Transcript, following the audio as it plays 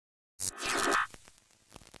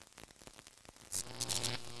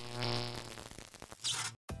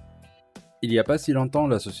Il n'y a pas si longtemps,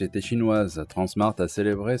 la société chinoise Tronsmart a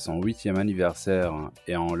célébré son 8e anniversaire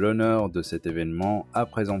et en l'honneur de cet événement a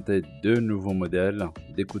présenté deux nouveaux modèles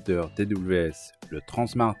d'écouteurs TWS, le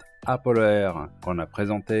Tronsmart Apollo R qu'on a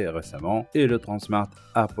présenté récemment et le Tronsmart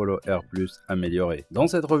Apollo R Plus amélioré. Dans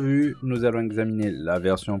cette revue, nous allons examiner la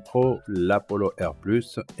version Pro, l'Apollo R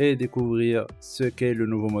Plus et découvrir ce qu'est le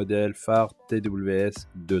nouveau modèle phare TWS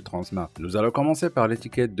de Tronsmart. Nous allons commencer par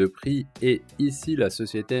l'étiquette de prix et ici la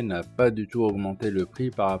société n'a pas du tout augmenté le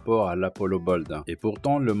prix par rapport à l'Apollo Bold et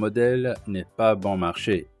pourtant le modèle n'est pas bon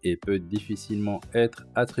marché et peut difficilement être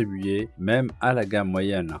attribué même à la gamme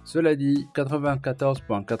moyenne. Cela dit,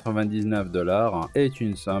 94,99$ est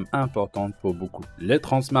une somme importante pour beaucoup. Les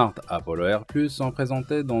Tronsmart Apollo R Plus sont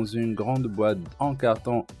présentés dans une grande boîte en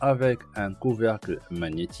carton avec un couvercle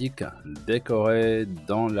magnétique décoré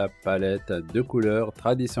dans la palette de couleurs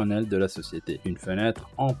traditionnelle de la société. Une fenêtre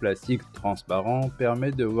en plastique transparent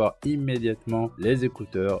permet de voir immédiatement les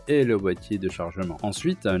écouteurs et le boîtier de chargement.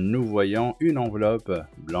 Ensuite, nous voyons une enveloppe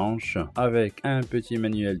blanche avec un petit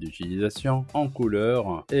manuel d'utilisation en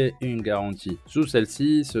couleur et une garantie. Sous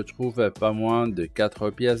celle-ci se trouve pas moins de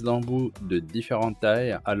 4 pièces d'embout de différentes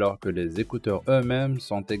tailles alors que les écouteurs eux-mêmes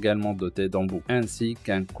sont également dotés d'embouts ainsi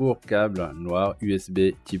qu'un court câble noir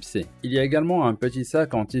USB type C. Il y a également un petit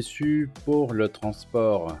sac en tissu pour le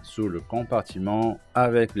transport sous le compartiment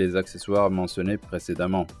avec les accessoires mentionnés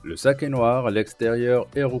précédemment. Le sac est noir, l'extérieur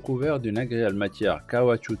est recouvert d'une agréable matière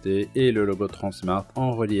caoutchoutée et le logo Tronsmart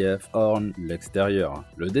en relief orne l'extérieur.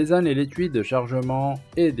 Le design et l'étui de chargement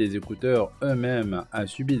et des écouteurs eux-mêmes a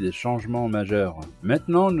subi des changements majeurs.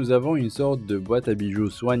 Maintenant, nous avons une sorte de boîte à bijoux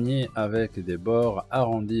soignée avec des bords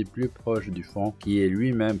arrondis plus proches du fond qui est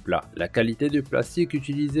lui-même plat. La qualité du plastique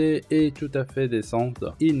utilisé est tout à fait décente,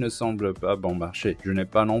 il ne semble pas bon marché. Je n'ai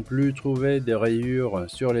pas non plus trouvé des rayures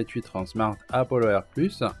sur l'étui Tronsmart Apollo R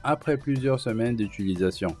Plus après plusieurs semaines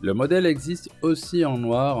d'utilisation. Le modèle existe aussi en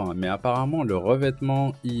noir, mais apparemment le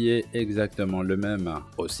revêtement y est exactement le même.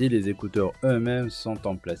 Aussi, les écouteurs eux-mêmes sont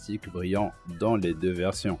en plastique brillant dans les deux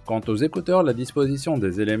versions. Quant aux écouteurs, la disposition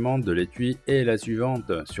des éléments de l'étui est la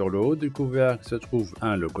suivante. Sur le haut du couvercle se trouve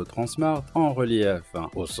un logo Tronsmart en relief.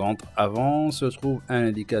 Au centre avant se trouve un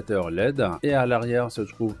indicateur LED et à l'arrière se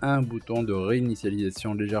trouve un bouton de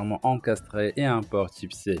réinitialisation légèrement encastré et un port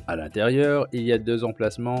type C. À l'intérieur, il y a deux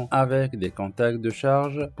emplacements avec des contacts de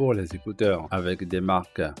charge pour les écouteurs avec des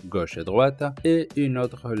marques gauche et droite et une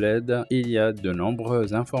autre LED. Il y a de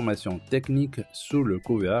nombreuses informations techniques sous le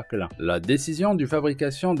couvercle. La décision du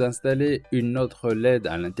fabricant d'installer une autre LED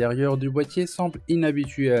à l'intérieur du boîtier semble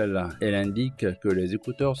inhabituelle. Elle indique que les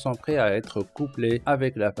écouteurs sont prêts à être couplés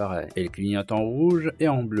avec l'appareil. Elle clignote en rouge et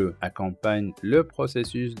en bleu, accompagne le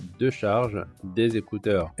processus de charge des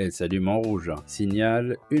écouteurs. Elle s'allume en rouge,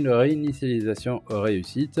 signale une réinitialisation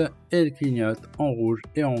réussite. Elle clignote en rouge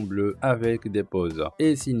et en bleu avec des pauses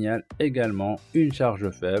et signale également une charge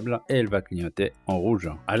faible et elle va clignoter en rouge.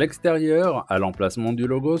 À l'extérieur, à l'emplacement du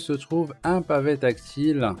logo se trouve un pavé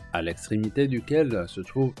tactile à l'extrémité duquel se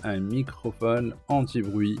trouve un microphone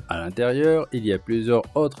anti-bruit. À l'intérieur, il y a plusieurs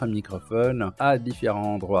autres microphones à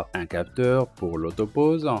différents endroits. Un capteur pour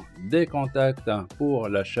l'autopause, des contacts pour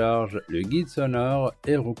la charge. Le guide sonore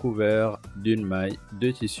est recouvert d'une maille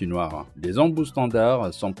de tissu noir. Les embouts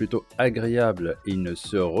standards sont plutôt agréables. Ils ne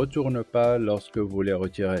se retournent pas lorsque vous les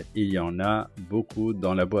retirez. Il y en a beaucoup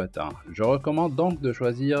dans la boîte. Je recommande donc de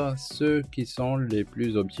choisir ceux qui sont les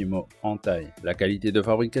plus optimaux en taille. La qualité de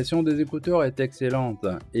fabrication des écouteurs est excellente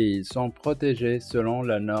et ils sont protégés selon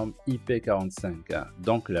la norme IP45.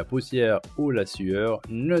 Donc la poussière ou la sueur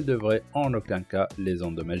ne devrait en aucun cas les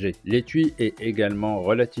endommager. L'étui est également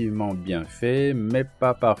relativement bien fait mais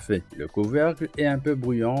pas parfait. Le couvercle est un peu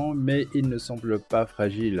bruyant mais il ne semble pas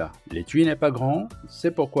fragile. L'étui n'est pas grand,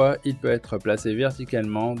 c'est pourquoi il peut être placé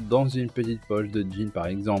verticalement dans une petite poche de jean par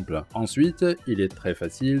exemple. Ensuite, il est très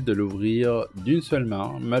facile de l'ouvrir d'une seule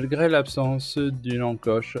main malgré l'absence d'une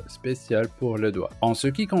encoche spéciale pour le doigt. En ce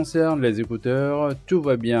qui concerne les écouteurs, tout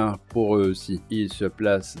va bien pour eux aussi. Ils se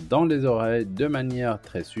placent dans les oreilles de manière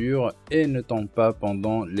très sûre et ne tombent pas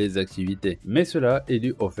pendant les activités. Mais cela est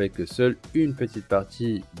dû au fait que seule une petite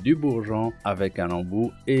partie du bourgeon avec un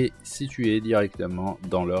embout est située directement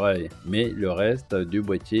dans l'oreille, mais le reste du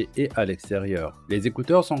boîtier est à l'extérieur. Les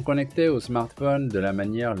écouteurs sont connectés au smartphone de la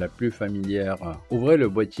manière la plus familière. Ouvrez le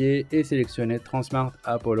boîtier et sélectionnez Tronsmart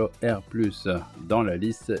Apollo R Plus dans la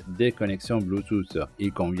liste des connexions Bluetooth.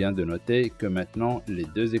 Il convient de noter que maintenant les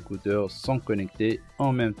deux écouteurs sont connectés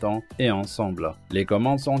en même temps et ensemble. Les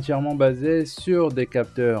commandes sont entièrement basées sur des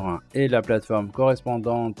capteurs et la plateforme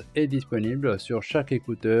correspondante est disponible sur chaque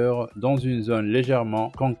écouteur dans une zone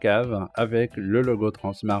légèrement concave avec le logo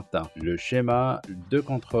Tronsmart. Le schéma de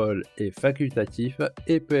contrôle est facultatif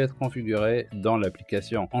et peut être configuré dans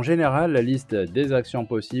l'application. En général, la liste des actions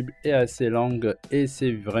possibles est assez longue et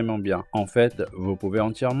c'est vraiment bien. En fait, vous pouvez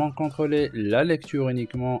entièrement contrôler la lecture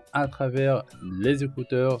uniquement à travers les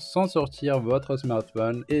écouteurs sans sortir votre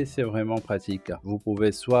smartphone et c'est vraiment pratique. Vous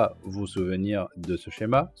pouvez soit vous souvenir de ce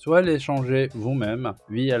schéma, soit les changer vous-même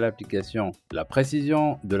via l'application. La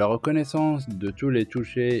précision de la reconnaissance de tous les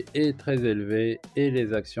touchés est très élevée et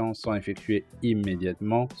les actions sont effectuées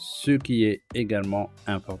immédiatement, ce qui est également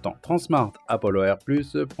important. Tronsmart Apollo Air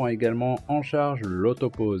Plus prend également en charge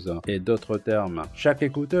l'autopause et d'autres termes. Chaque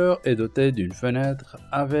écouteur est doté d'une fenêtre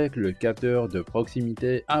avec le capteur de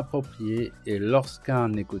proximité approprié et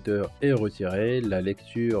lorsqu'un écouteur est retiré, la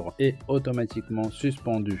lecture est automatiquement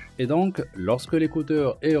suspendue. Et donc, lorsque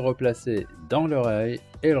l'écouteur est replacé dans l'oreille,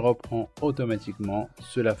 elle reprend automatiquement,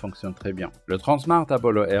 cela fonctionne très bien. Le Tronsmart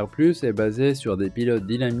Apollo Air Plus est basé sur des pilotes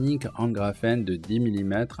dynamiques en graphène de 10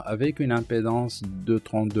 mm avec une impédance de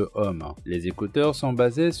 32 ohms. Les écouteurs sont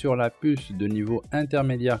basés sur la puce de niveau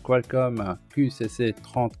intermédiaire Qualcomm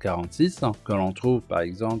QCC3046 que l'on trouve par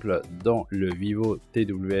exemple dans le Vivo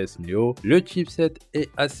TWS Neo. Le chipset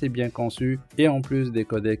est assez bien conçu et en plus des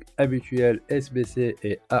codecs habituels SBC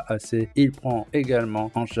et AAC, il prend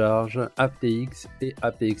également en charge aptX et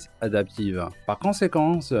aptX adaptive. Par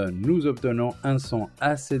conséquent, nous obtenons un son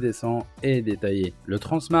assez décent et détaillé. Le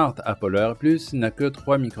Tronsmart Apollo Air Plus n'a que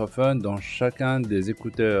 3 microphones dans chacun des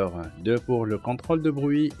écouteurs, 2 pour le contrôle de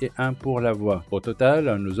bruit et 1 pour la voix. Au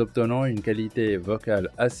total, nous obtenons une qualité vocale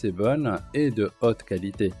assez bonne et de haute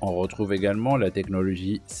qualité. On retrouve également la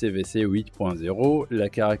technologie CVC 8.0, la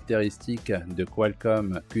caractéristique de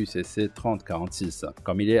Qualcomm QCC3046.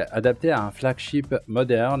 Comme il est adapté à un flagship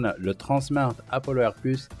moderne, le Tronsmart Apollo Air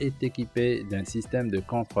Plus est équipé d'un système de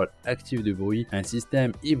contrôle actif du bruit, un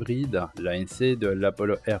système hybride. L'ANC de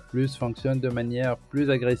l'Apollo Air Plus fonctionne de manière plus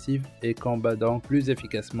agressive et combat donc plus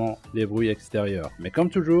efficacement les bruits extérieurs. Mais comme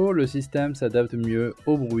toujours, le système s'adapte mieux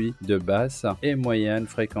aux bruits de basse et moyenne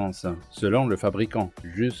fréquence, selon le fabricant.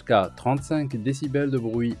 Jusqu'à 35 décibels de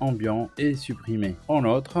bruit ambiant est supprimé. En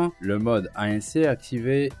outre, le mode ANC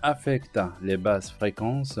activé affecte les basses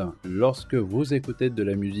fréquences lorsque vous écoutez de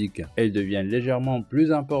la musique. Elles deviennent légèrement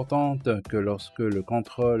plus importante que lorsque le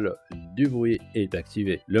contrôle du bruit est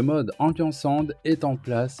activé. Le mode ambiance sound est en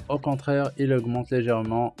place, au contraire il augmente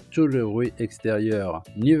légèrement tout le bruit extérieur,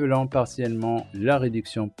 nivelant partiellement la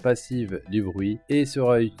réduction passive du bruit et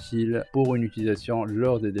sera utile pour une utilisation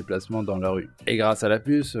lors des déplacements dans la rue. Et grâce à la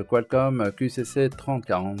puce Qualcomm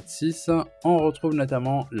QCC3046, on retrouve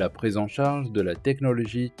notamment la prise en charge de la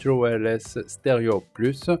technologie Wireless Stereo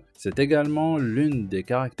Plus. C'est également l'une des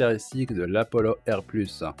caractéristiques de l'Apollo Air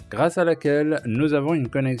Plus, grâce à laquelle nous avons une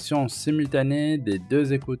connexion simultanée des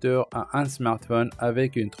deux écouteurs à un smartphone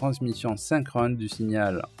avec une transmission synchrone du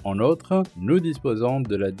signal. En outre, nous disposons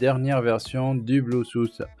de la dernière version du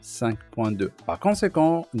Bluetooth 5.2. Par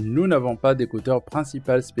conséquent, nous n'avons pas d'écouteur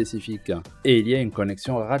principal spécifique et il y a une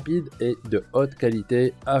connexion rapide et de haute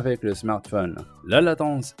qualité avec le smartphone. La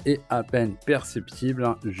latence est à peine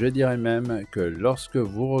perceptible, je dirais même que lorsque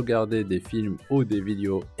vous regardez des films ou des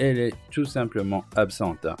vidéos, elle est tout simplement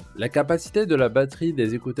absente. La capacité de la batterie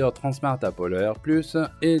des écouteurs Tronsmart Apollo Air Plus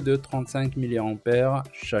est de 35 mAh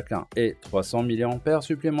chacun et 300 mAh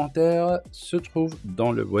supplémentaires se trouvent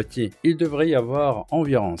dans le boîtier. Il devrait y avoir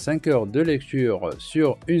environ 5 heures de lecture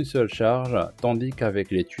sur une seule charge, tandis qu'avec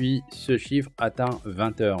l'étui, ce chiffre atteint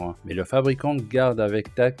 20 heures. Mais le fabricant garde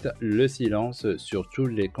avec tact le silence sur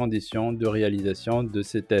toutes les conditions de réalisation de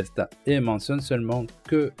ces tests et mentionne seulement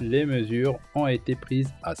que les mesures ont été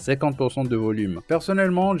prises à 50% de volume.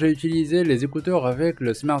 Personnellement, j'ai utilisé les écouteurs avec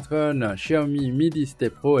le smartphone Xiaomi Mi 10T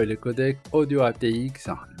Pro et le codec audio aptX.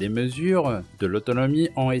 Les mesures de l'autonomie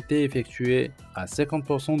ont été effectuées à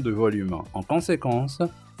 50% de volume. En conséquence,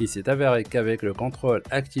 il s'est avéré qu'avec le contrôle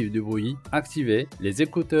actif du bruit activé, les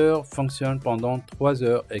écouteurs fonctionnent pendant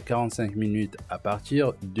 3h45 à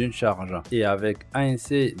partir d'une charge. Et avec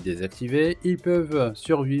ANC désactivé, ils peuvent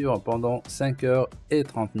survivre pendant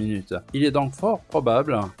 5h30. Il est donc fort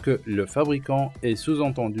probable que le fabricant ait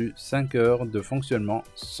sous-entendu 5 heures de fonctionnement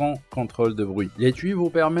sans contrôle de bruit. L'étui vous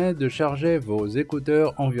permet de charger vos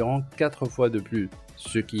écouteurs environ 4 fois de plus,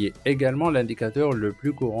 ce qui est également l'indicateur le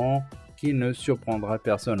plus courant qui ne surprendra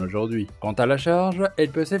personne aujourd'hui. Quant à la charge,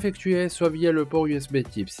 elle peut s'effectuer soit via le port USB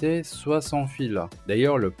type C, soit sans fil.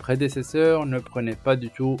 D'ailleurs, le prédécesseur ne prenait pas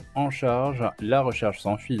du tout en charge la recharge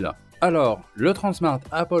sans fil. Alors, le Tronsmart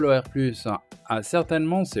Apollo R+ a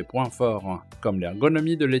certainement ses points forts, comme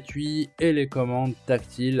l'ergonomie de l'étui et les commandes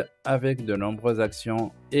tactiles avec de nombreuses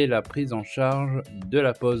actions et la prise en charge de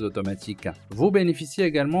la pause automatique. Vous bénéficiez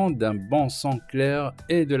également d'un bon son clair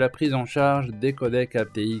et de la prise en charge des codecs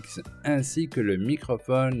aptX ainsi que le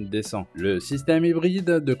microphone décent. Le système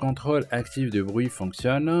hybride de contrôle actif du bruit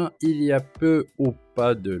fonctionne, il y a peu ou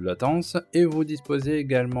pas de latence et vous disposez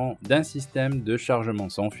également d'un système de chargement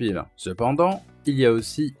sans fil. Cependant, il y a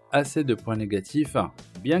aussi assez de points négatifs.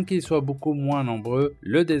 Bien qu'ils soient beaucoup moins nombreux,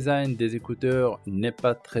 le design des écouteurs n'est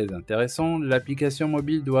pas très intéressant, l'application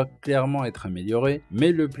mobile doit clairement être améliorée,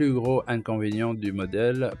 mais le plus gros inconvénient du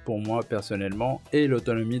modèle, pour moi personnellement, est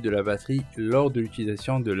l'autonomie de la batterie lors de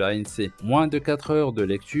l'utilisation de l'ANC. Moins de 4 heures de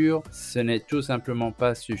lecture, ce n'est tout simplement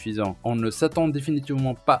pas suffisant. On ne s'attend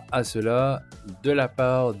définitivement pas à cela de la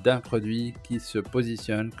part d'un produit qui se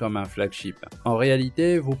positionne comme un flagship. En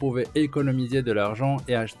réalité, vous pouvez économiser de l'argent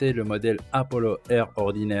et acheter le modèle Apollo R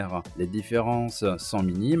ordinaire. Les différences sont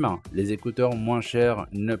minimes, les écouteurs moins chers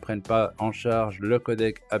ne prennent pas en charge le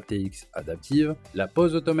codec aptX adaptive, la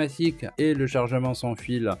pause automatique et le chargement sans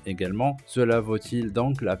fil également. Cela vaut-il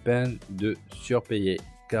donc la peine de surpayer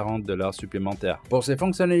 $40 supplémentaires. Pour ces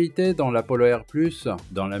fonctionnalités dans l'Apollo R+,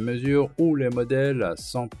 dans la mesure où les modèles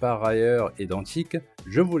sont par ailleurs identiques,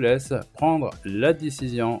 je vous laisse prendre la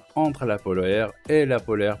décision entre l'Apollo R et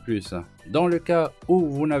l'Apollo R+. Dans le cas où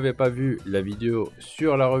vous n'avez pas vu la vidéo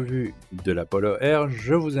sur la revue de l'Apollo R,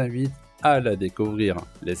 je vous invite à la découvrir.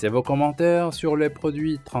 Laissez vos commentaires sur les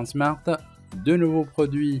produits Tronsmart. De nouveaux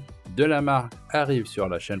produits de la marque arrivent sur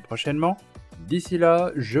la chaîne prochainement. D'ici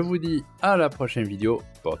là, je vous dis à la prochaine vidéo.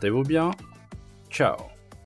 Portez-vous bien. Ciao.